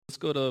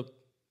go to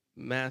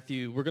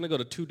Matthew. We're going to go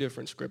to two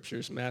different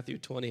scriptures, Matthew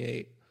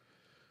 28.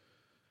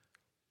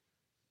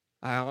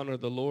 I honor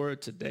the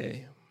Lord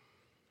today.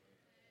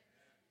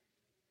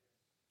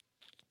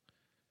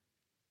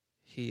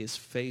 He is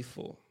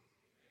faithful.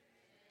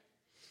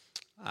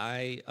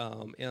 I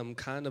am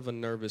kind of a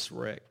nervous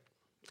wreck.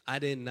 I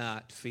did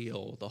not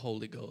feel the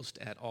Holy Ghost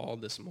at all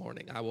this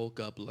morning. I woke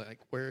up like,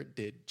 where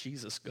did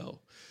Jesus go?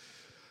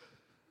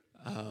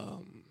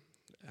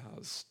 I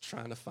was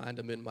trying to find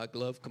him in my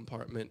glove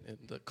compartment in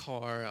the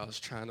car. I was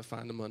trying to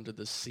find him under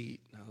the seat.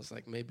 I was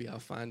like, maybe I'll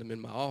find him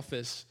in my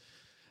office.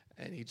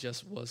 And he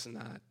just was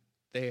not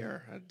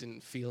there. I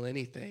didn't feel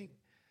anything.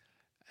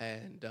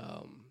 And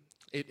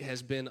it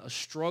has been a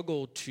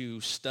struggle to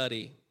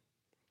study.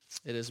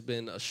 It has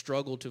been a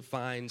struggle to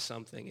find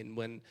something. And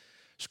when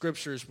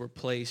scriptures were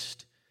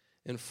placed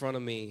in front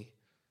of me,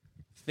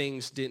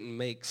 things didn't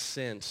make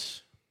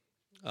sense.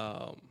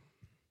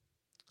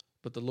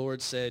 But the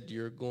Lord said,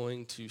 you're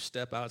going to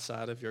step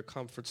outside of your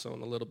comfort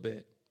zone a little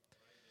bit.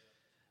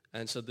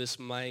 And so this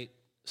might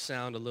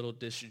sound a little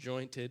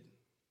disjointed.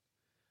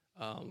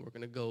 We're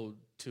going to go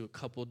to a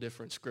couple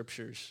different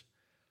scriptures.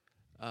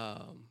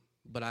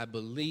 But I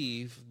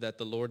believe that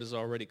the Lord has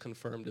already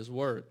confirmed his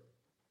word.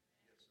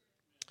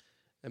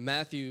 In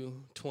Matthew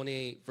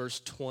 28, verse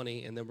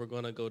 20, and then we're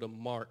going to go to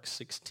Mark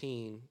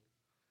 16.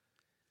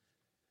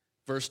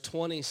 Verse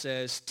 20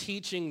 says,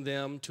 teaching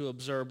them to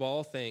observe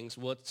all things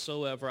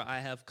whatsoever I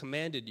have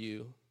commanded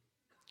you.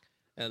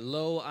 And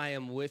lo, I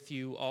am with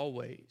you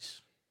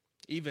always,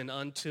 even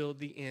until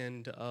the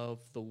end of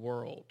the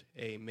world.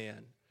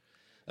 Amen.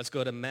 Let's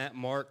go to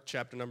Mark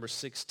chapter number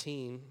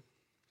 16.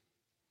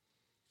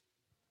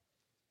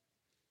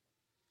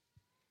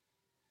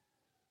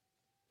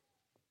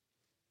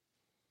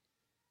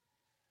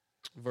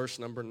 Verse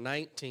number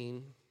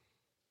 19.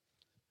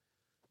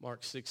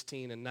 Mark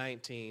 16 and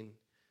 19.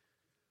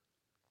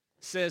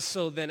 Says,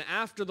 so then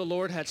after the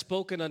Lord had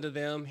spoken unto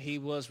them, he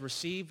was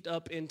received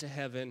up into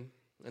heaven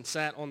and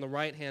sat on the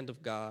right hand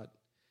of God.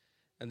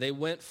 And they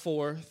went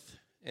forth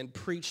and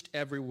preached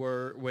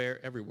everywhere,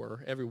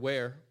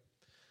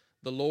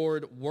 the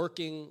Lord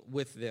working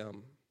with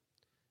them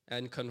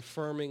and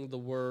confirming the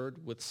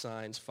word with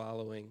signs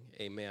following.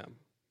 Amen.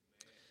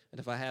 And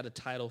if I had a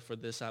title for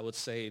this, I would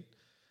say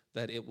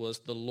that it was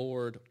the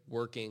Lord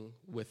working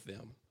with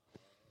them.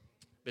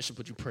 Bishop,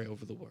 would you pray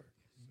over the word?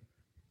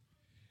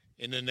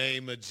 In the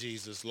name of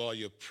Jesus, Lord,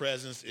 your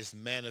presence is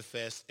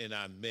manifest in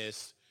our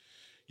midst.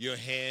 Your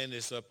hand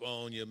is up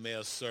on your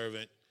male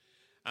servant.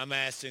 I'm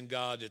asking,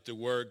 God, that the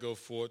word go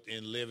forth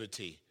in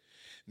liberty.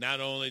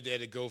 Not only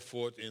that it go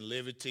forth in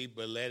liberty,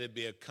 but let it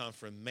be a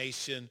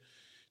confirmation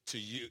to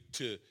you,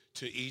 to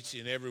each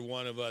and every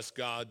one of us,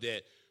 God,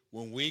 that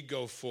when we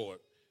go forth,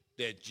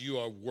 that you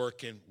are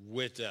working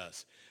with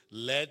us.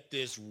 Let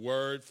this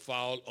word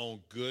fall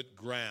on good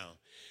ground.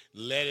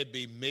 Let it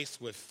be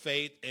mixed with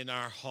faith in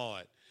our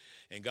heart.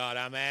 And God,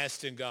 I'm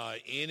asking, God,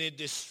 any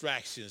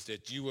distractions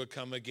that you will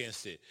come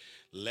against it,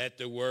 let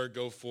the word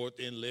go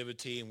forth in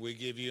liberty, and we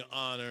give you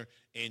honor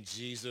in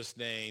Jesus'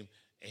 name.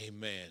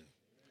 Amen.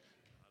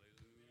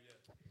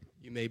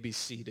 You may be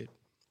seated.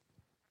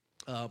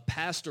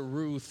 Pastor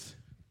Ruth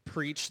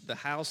preached the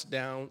house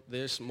down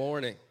this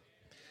morning.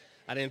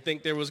 I didn't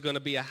think there was going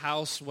to be a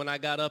house when I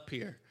got up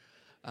here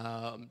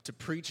to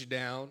preach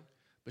down,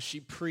 but she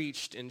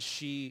preached and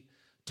she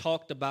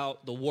talked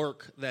about the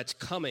work that's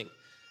coming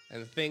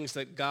and the things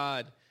that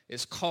God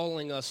is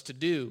calling us to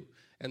do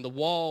and the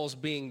walls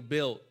being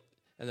built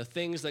and the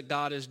things that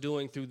God is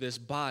doing through this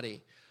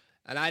body.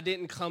 And I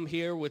didn't come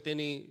here with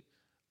any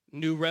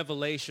new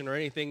revelation or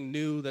anything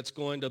new that's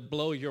going to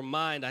blow your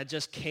mind. I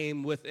just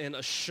came with an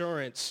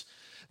assurance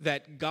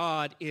that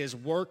God is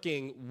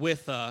working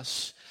with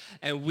us,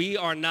 and we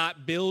are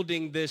not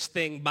building this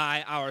thing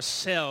by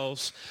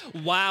ourselves.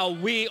 While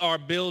we are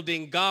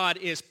building, God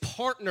is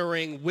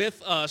partnering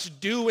with us,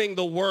 doing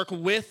the work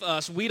with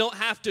us. We don't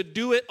have to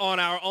do it on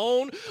our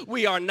own.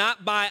 We are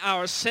not by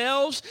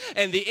ourselves,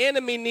 and the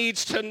enemy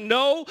needs to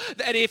know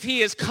that if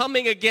he is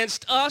coming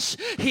against us,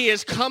 he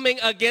is coming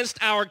against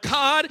our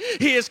God.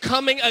 He is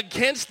coming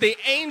against the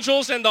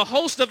angels and the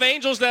host of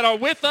angels that are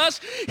with us.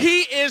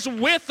 He is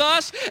with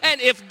us, and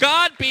if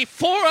God be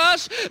for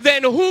us,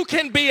 then who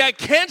can be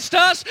against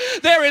us?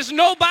 There is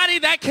nobody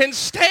that can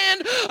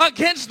stand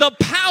against the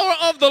power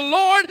of the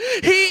Lord.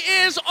 He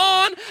is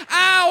on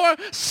our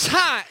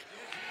side.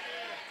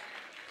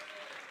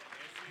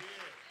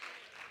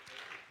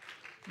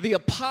 The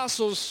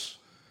apostles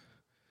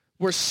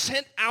were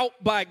sent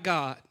out by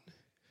God.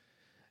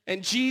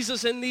 And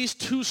Jesus, in these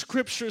two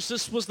scriptures,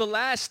 this was the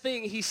last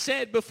thing he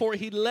said before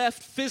he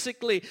left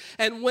physically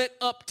and went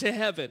up to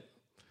heaven.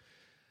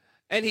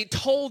 And he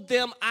told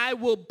them, I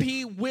will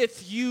be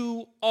with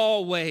you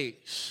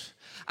always.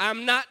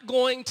 I'm not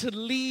going to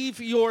leave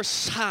your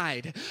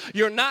side.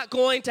 You're not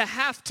going to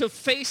have to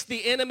face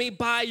the enemy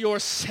by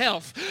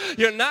yourself.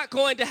 You're not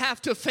going to have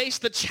to face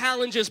the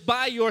challenges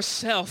by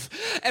yourself.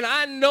 And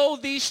I know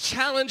these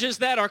challenges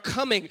that are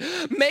coming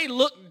may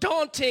look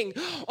daunting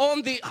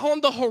on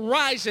the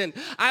horizon.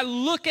 I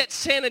look at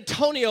San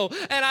Antonio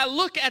and I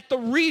look at the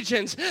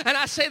regions and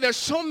I say there's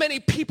so many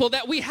people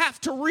that we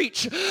have to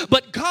reach,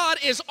 but God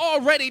is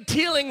already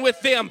dealing with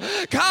them.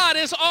 God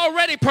is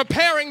already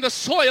preparing the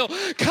soil.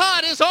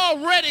 God is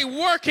already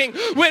working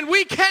when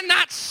we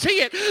cannot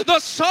see it. The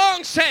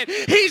song said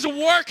he's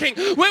working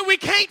when we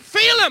can't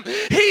feel him.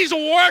 He's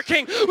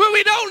working when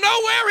we don't know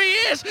where he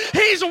is.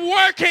 He's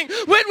working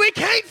when we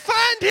can't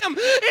find him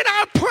in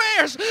our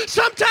prayers.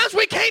 Sometimes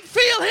we can't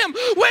feel him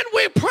when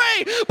we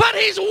pray, but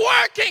he's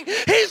working.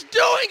 He's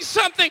doing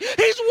something.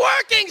 He's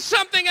working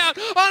something out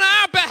on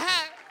our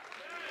behalf.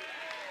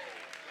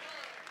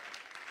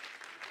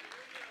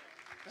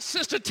 A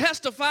sister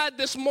testified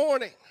this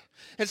morning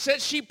and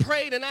said she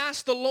prayed and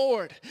asked the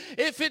Lord,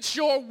 if it's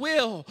your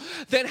will,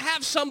 then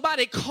have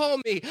somebody call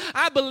me.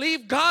 I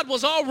believe God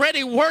was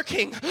already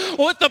working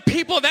with the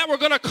people that were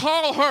going to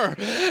call her.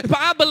 But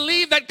I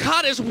believe that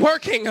God is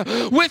working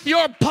with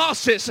your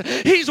bosses.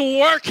 He's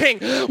working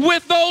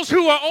with those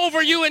who are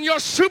over you and your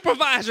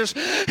supervisors.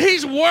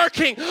 He's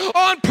working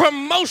on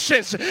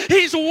promotions.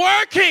 He's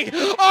working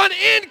on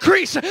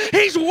increase.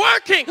 He's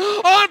working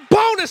on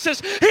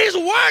bonuses. He's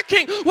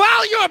working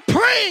while you're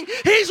praying.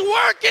 He's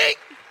working.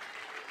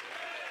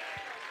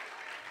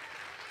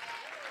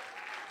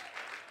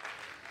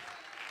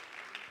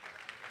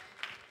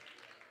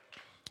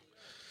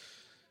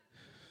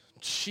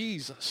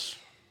 Jesus.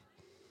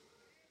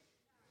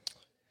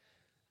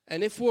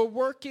 And if we're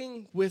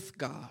working with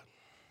God,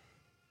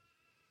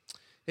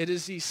 it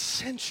is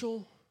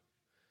essential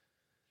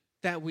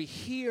that we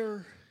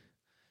hear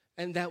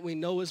and that we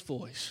know his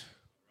voice.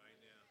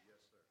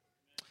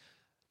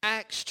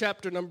 Acts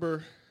chapter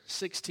number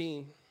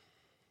 16.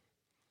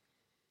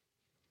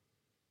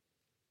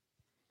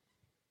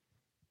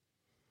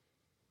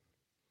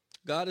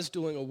 God is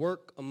doing a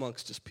work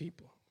amongst his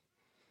people.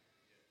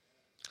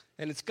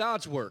 And it's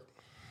God's work.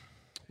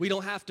 We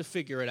don't have to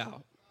figure it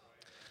out.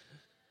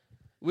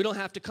 We don't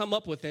have to come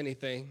up with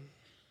anything.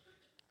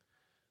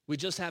 We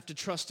just have to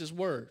trust his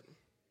word.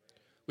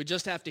 We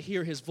just have to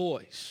hear his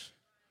voice.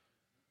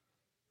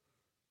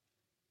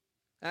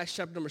 Acts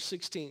chapter number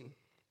 16,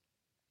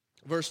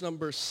 verse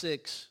number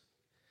 6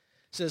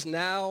 says,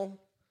 now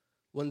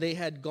when they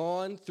had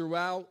gone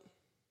throughout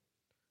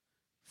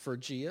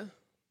Phrygia,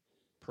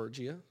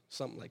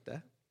 something like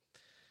that,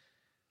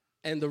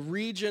 and the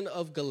region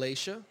of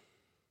Galatia,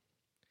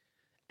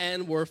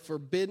 and were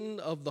forbidden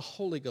of the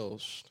Holy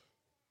Ghost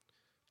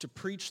to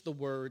preach the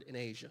word in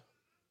Asia.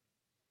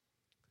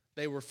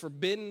 They were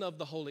forbidden of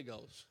the Holy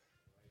Ghost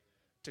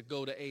to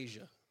go to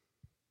Asia.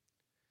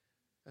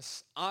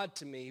 That's odd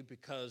to me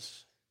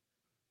because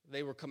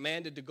they were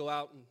commanded to go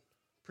out and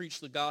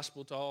preach the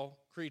gospel to all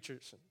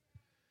creatures. And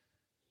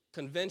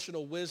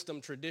conventional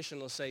wisdom,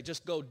 traditional say,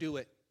 just go do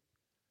it.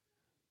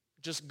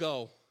 Just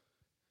go.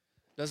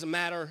 Doesn't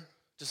matter.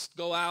 Just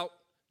go out,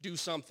 do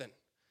something.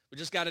 We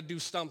just got to do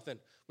something.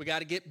 We got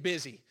to get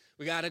busy.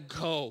 We got to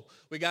go.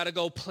 We got to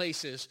go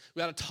places. We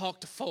got to talk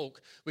to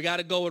folk. We got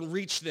to go and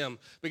reach them.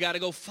 We got to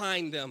go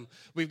find them.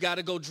 We've got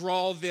to go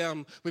draw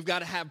them. We've got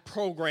to have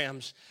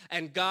programs.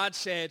 And God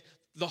said,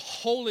 the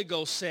Holy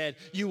Ghost said,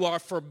 you are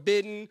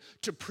forbidden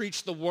to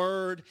preach the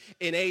word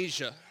in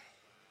Asia.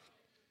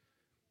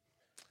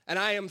 And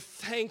I am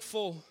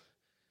thankful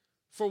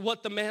for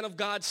what the man of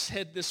God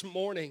said this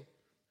morning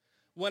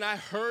when I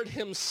heard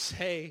him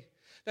say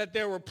that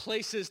there were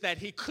places that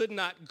he could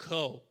not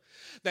go.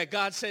 That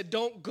God said,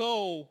 don't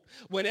go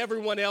when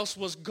everyone else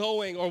was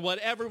going, or what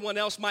everyone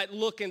else might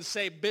look and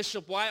say,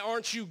 Bishop, why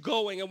aren't you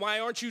going and why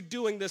aren't you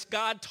doing this?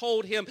 God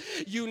told him,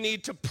 you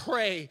need to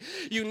pray.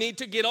 You need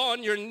to get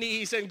on your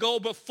knees and go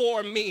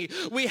before me.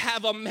 We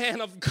have a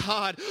man of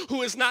God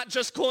who is not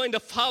just going to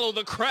follow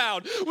the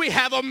crowd. We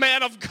have a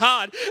man of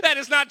God that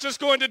is not just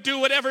going to do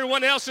what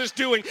everyone else is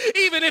doing,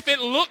 even if it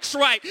looks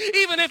right,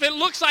 even if it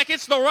looks like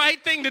it's the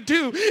right thing to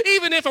do,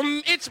 even if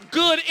it's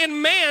good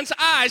in man's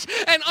eyes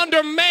and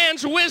under man's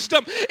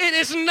wisdom. It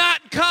is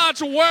not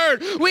God's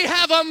word. We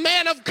have a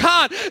man of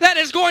God that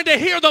is going to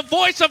hear the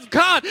voice of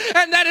God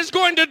and that is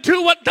going to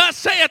do what thus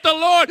saith the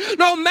Lord,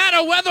 no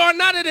matter whether or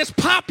not it is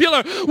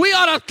popular. We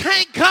ought to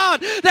thank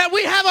God that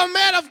we have a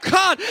man of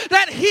God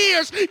that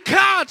hears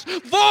God's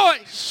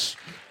voice.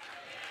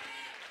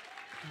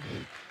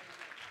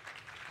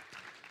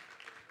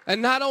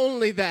 And not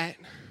only that,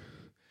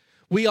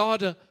 we ought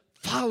to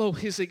follow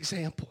his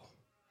example.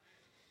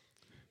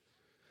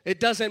 It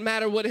doesn't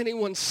matter what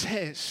anyone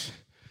says.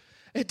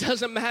 It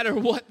doesn't matter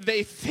what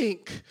they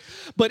think.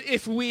 But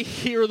if we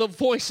hear the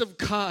voice of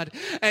God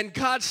and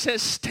God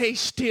says, stay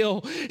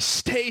still,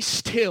 stay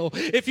still.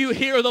 If you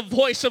hear the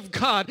voice of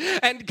God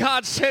and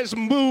God says,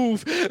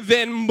 move,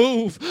 then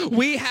move.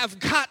 We have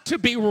got to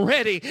be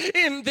ready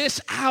in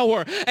this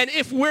hour. And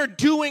if we're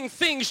doing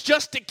things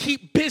just to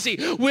keep busy,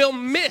 we'll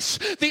miss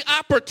the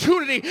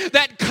opportunity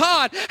that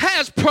God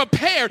has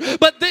prepared.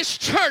 But this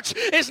church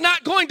is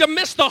not going to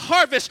miss the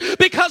harvest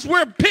because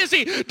we're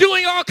busy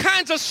doing all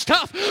kinds of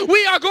stuff.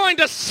 We are going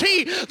to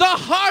see the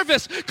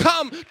harvest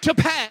come to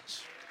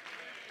pass.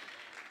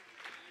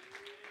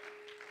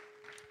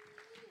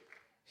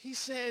 He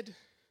said,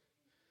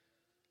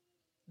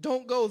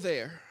 don't go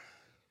there.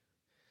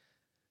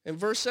 In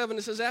verse 7,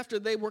 it says, after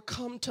they were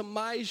come to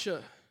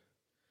Mysia,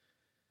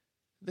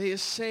 they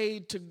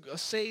essayed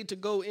to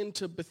go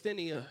into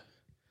Bithynia,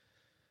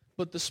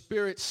 but the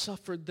Spirit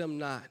suffered them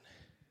not.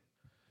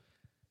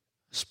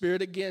 The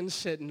Spirit again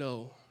said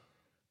no.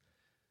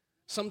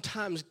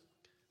 Sometimes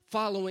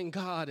following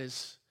God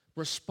is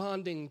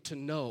responding to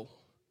no.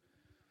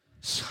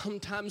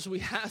 Sometimes we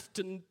have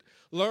to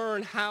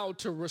learn how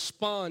to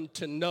respond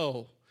to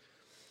no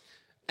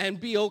and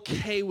be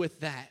okay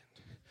with that.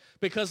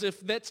 Because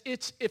if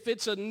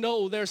it's a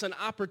no, there's an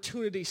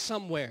opportunity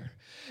somewhere.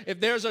 If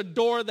there's a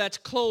door that's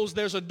closed,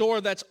 there's a door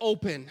that's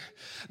open.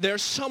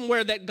 There's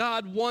somewhere that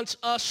God wants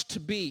us to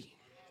be.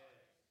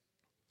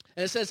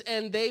 And it says,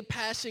 and they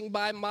passing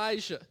by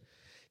Mysia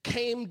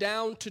came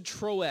down to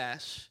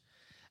Troas,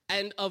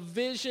 and a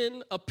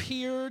vision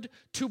appeared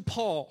to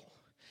Paul.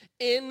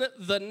 In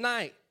the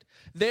night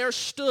there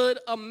stood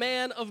a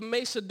man of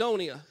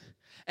Macedonia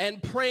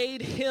and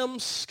prayed him,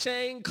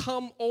 saying,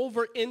 come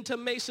over into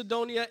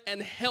Macedonia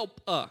and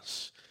help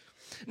us.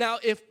 Now,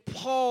 if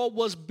Paul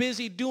was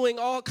busy doing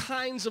all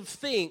kinds of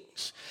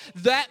things,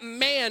 that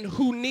man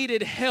who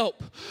needed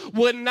help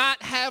would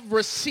not have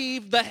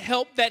received the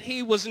help that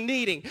he was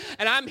needing.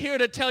 And I'm here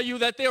to tell you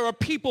that there are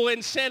people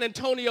in San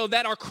Antonio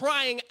that are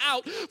crying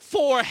out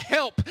for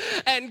help,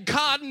 and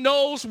God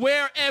knows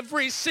where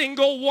every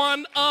single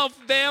one of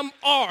them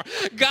are.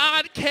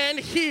 God can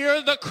hear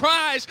the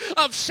cries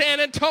of San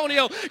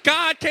Antonio.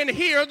 God can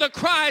hear the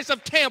cries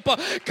of Tampa.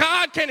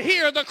 God can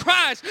hear the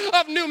cries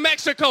of New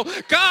Mexico.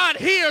 God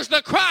hears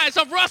the cries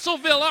of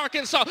Russellville,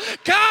 Arkansas.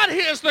 God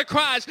hears the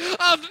cries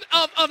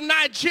of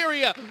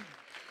Nigeria. And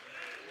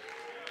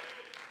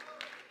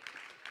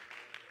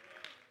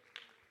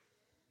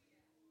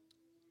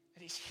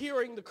he's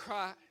hearing the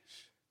cries.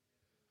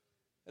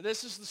 And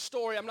this is the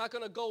story. I'm not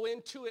going to go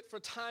into it for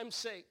time's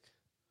sake.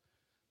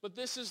 But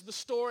this is the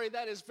story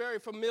that is very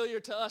familiar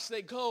to us.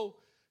 They go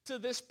to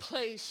this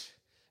place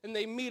and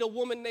they meet a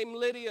woman named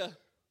Lydia.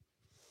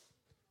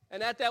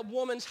 And at that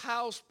woman's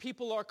house,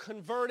 people are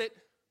converted.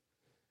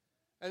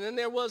 And then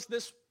there was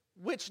this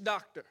witch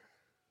doctor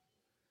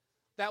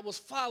that was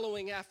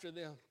following after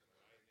them.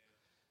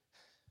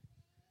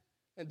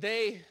 And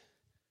they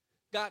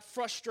got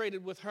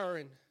frustrated with her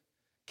and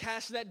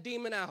cast that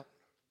demon out.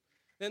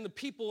 Then the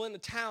people in the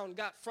town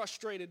got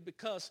frustrated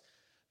because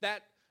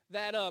that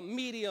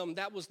medium,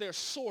 that was their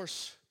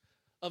source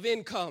of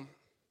income.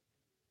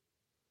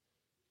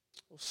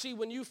 Well, see,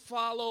 when you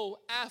follow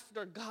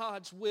after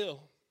God's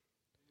will,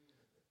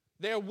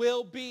 there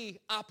will be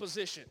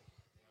opposition.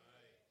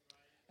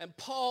 And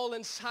Paul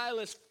and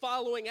Silas,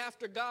 following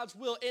after God's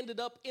will, ended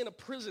up in a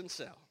prison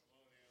cell.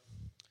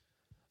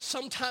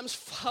 Sometimes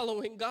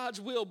following God's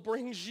will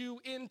brings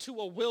you into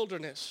a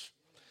wilderness.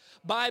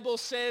 Bible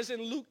says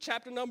in Luke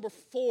chapter number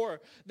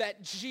 4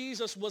 that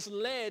Jesus was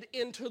led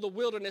into the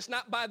wilderness,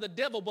 not by the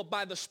devil, but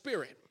by the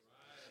Spirit.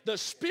 The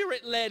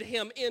Spirit led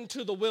him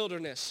into the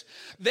wilderness.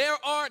 There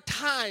are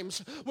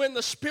times when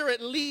the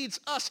Spirit leads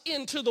us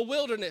into the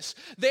wilderness.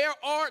 There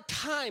are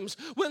times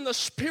when the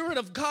Spirit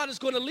of God is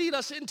going to lead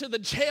us into the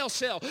jail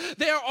cell.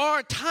 There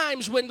are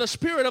times when the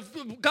Spirit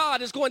of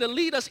God is going to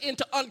lead us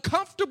into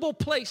uncomfortable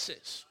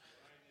places.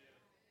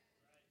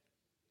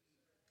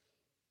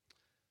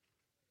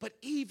 But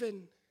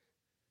even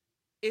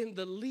in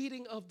the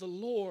leading of the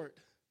Lord,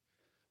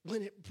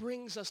 when it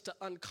brings us to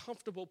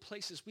uncomfortable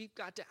places, we've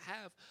got to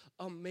have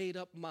a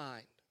made-up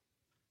mind.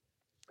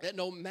 That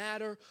no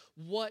matter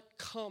what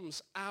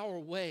comes our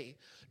way,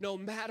 no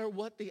matter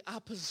what the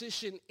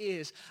opposition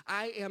is,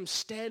 I am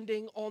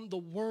standing on the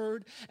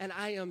word and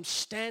I am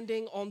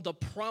standing on the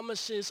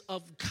promises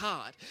of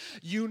God.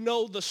 You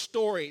know the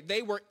story.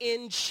 They were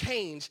in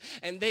chains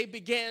and they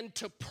began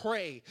to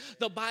pray.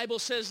 The Bible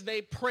says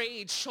they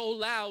prayed so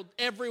loud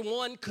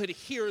everyone could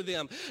hear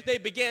them. They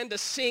began to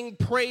sing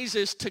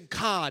praises to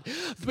God.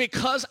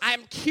 Because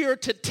I'm here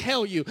to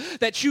tell you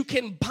that you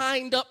can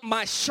bind up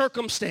my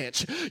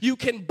circumstance. You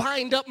can can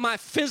bind up my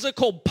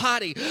physical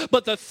body,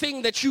 but the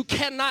thing that you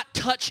cannot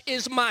touch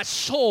is my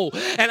soul.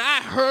 And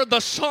I heard the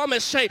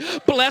psalmist say,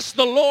 bless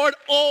the Lord,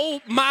 oh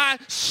my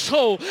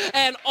soul,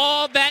 and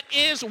all that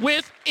is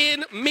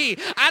within me.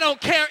 I don't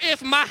care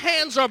if my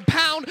hands are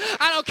bound.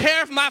 I don't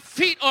care if my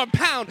feet are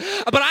bound.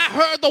 But I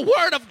heard the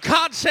word of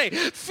God say,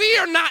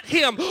 fear not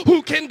him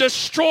who can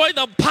destroy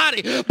the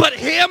body, but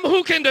him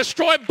who can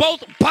destroy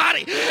both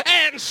body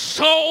and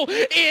soul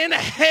in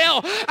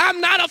hell.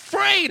 I'm not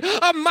afraid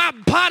of my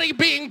body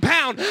being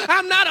bound.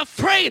 I'm not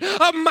afraid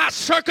of my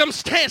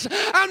circumstance.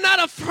 I'm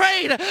not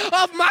afraid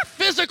of my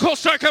physical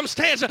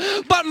circumstance,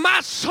 but my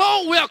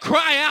soul will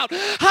cry out,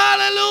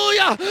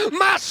 hallelujah.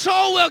 My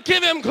soul will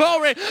give him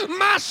glory.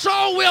 My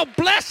soul will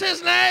bless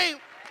his name.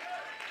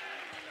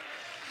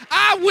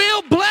 I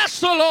will bless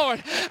the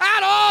Lord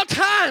at all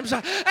times,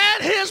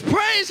 and his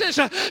praises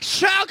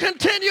shall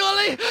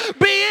continually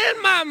be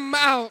in my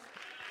mouth.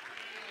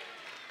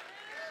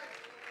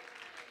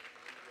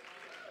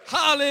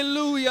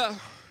 Hallelujah.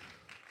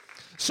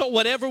 So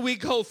whatever we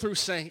go through,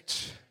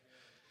 saints,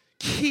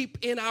 keep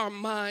in our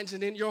minds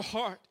and in your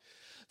heart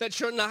that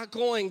you're not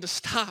going to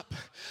stop,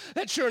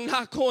 that you're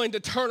not going to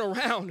turn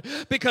around,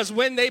 because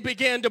when they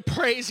began to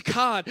praise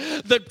God,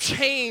 the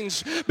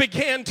chains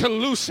began to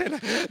loosen.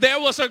 There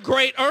was a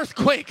great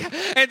earthquake,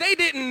 and they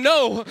didn't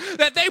know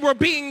that they were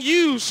being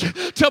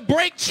used to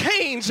break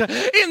chains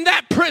in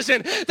that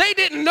prison. They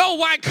didn't know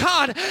why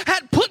God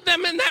had put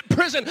them in that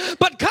prison,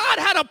 but God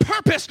had a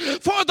purpose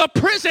for the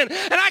prison.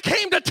 And I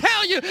came to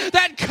tell you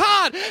that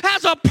God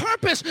has a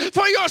purpose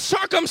for your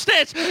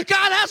circumstance.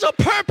 God has a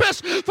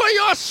purpose for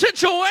your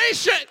situation.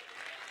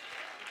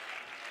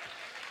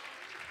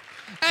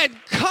 And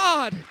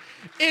God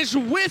is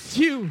with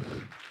you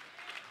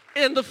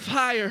in the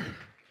fire.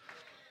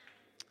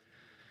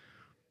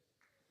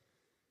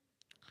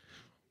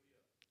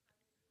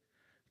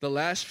 The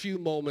last few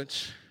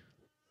moments,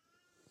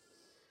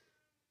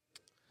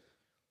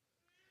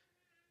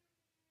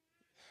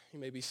 you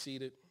may be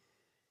seated.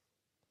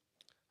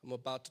 I'm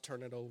about to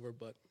turn it over,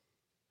 but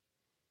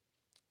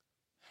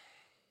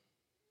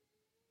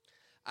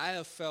I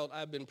have felt,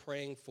 I've been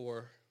praying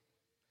for,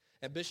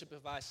 and Bishop,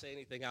 if I say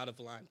anything out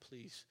of line,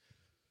 please.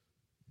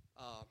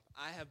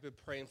 I have been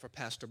praying for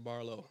Pastor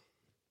Barlow.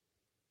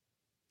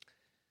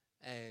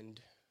 And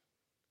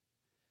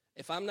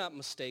if I'm not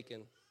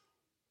mistaken,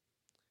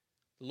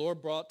 the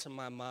Lord brought to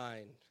my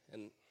mind,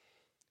 and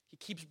he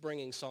keeps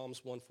bringing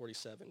Psalms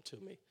 147 to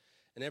me.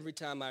 And every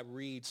time I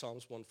read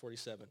Psalms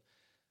 147,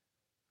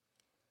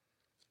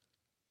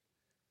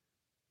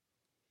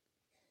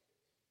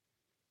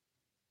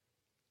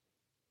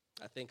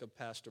 I think of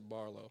Pastor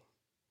Barlow.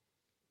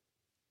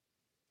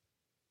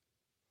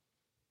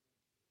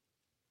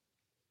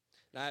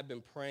 And I have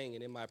been praying,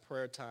 and in my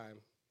prayer time,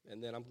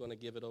 and then I'm going to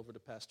give it over to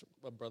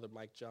Brother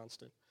Mike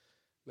Johnston,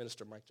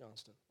 Minister Mike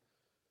Johnston.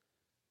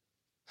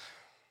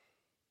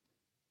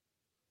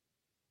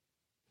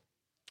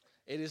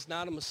 It is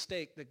not a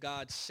mistake that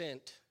God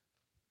sent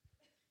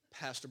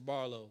Pastor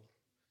Barlow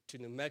to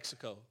New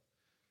Mexico.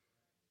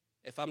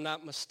 If I'm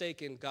not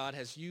mistaken, God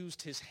has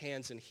used his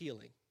hands in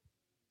healing.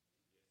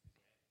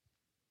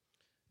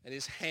 And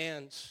his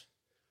hands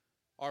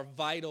are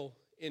vital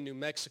in New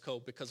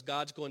Mexico because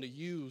God's going to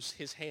use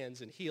his hands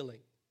in healing.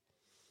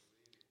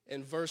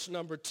 In verse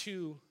number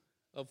 2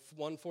 of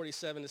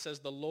 147, it says,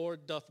 the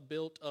Lord doth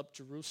build up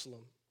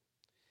Jerusalem.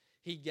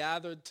 He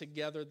gathered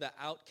together the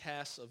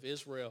outcasts of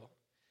Israel,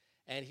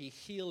 and he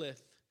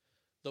healeth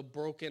the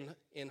broken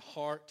in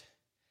heart,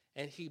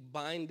 and he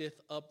bindeth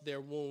up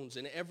their wounds.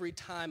 And every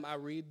time I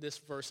read this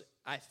verse,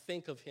 I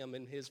think of him,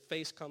 and his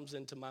face comes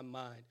into my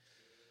mind.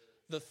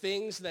 The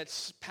things that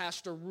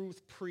Pastor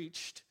Ruth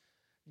preached,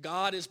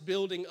 God is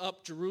building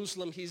up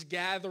Jerusalem. He's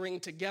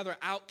gathering together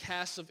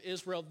outcasts of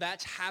Israel.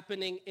 That's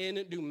happening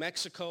in New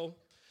Mexico.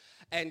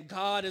 And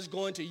God is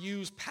going to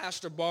use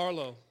Pastor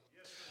Barlow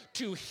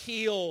to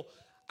heal,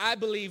 I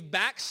believe,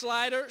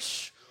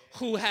 backsliders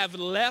who have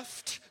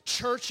left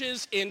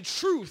churches in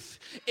truth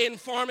in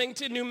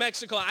Farmington, New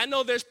Mexico. I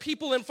know there's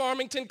people in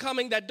Farmington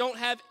coming that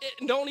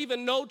don't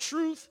even know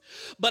truth,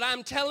 but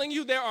I'm telling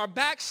you, there are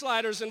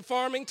backsliders in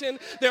Farmington.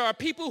 There are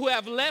people who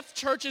have left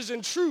churches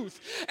in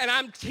truth, and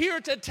I'm here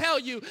to tell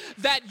you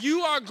that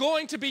you are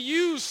going to be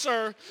used,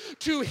 sir,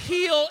 to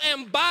heal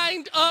and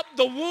bind up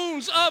the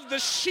wounds of the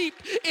sheep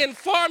in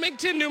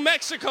Farmington, New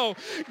Mexico.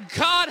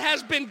 God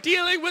has been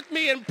dealing with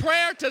me in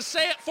prayer to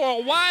say it for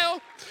a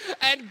while,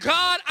 and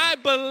God, I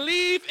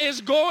believe,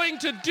 is going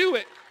to do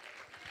it.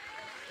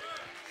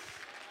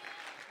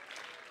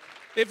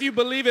 If you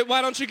believe it,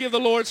 why don't you give the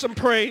Lord some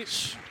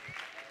praise?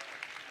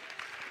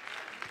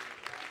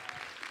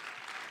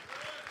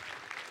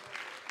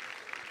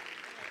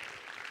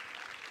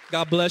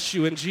 God bless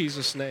you in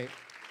Jesus' name.